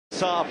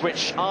half,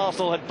 which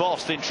Arsenal had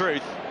bossed in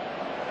truth.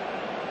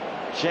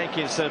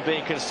 Jenkinson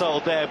being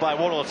consoled there by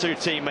one or two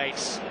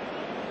teammates.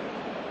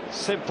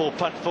 Simple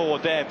punt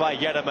forward there by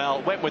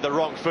Yedemel. Went with the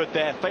wrong foot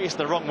there, faced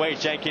the wrong way,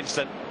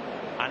 Jenkinson.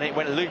 And it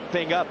went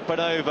looping up and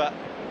over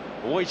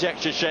Wojciech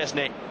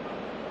Szczesny.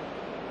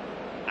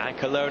 And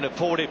Cologne have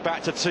pulled it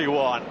back to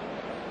 2-1.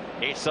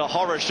 It's a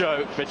horror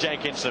show for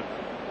Jenkinson.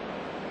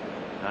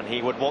 And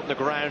he would want the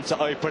ground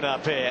to open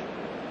up here.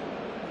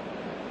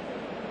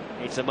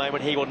 It's a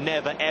moment he will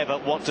never ever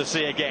want to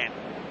see again.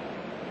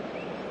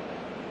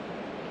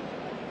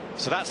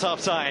 So that's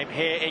half time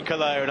here in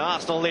Cologne.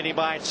 Arsenal leading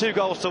by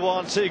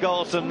 2-1, 2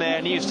 goals from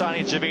their new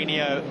signing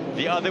Gervinho,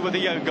 the other with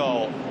the own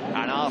goal.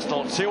 And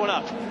Arsenal 2-1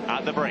 up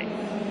at the break.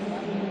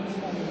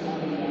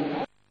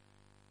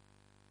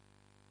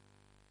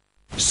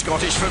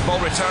 Scottish football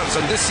returns,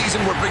 and this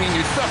season we're bringing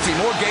you 30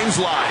 more games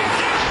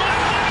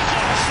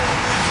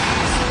live.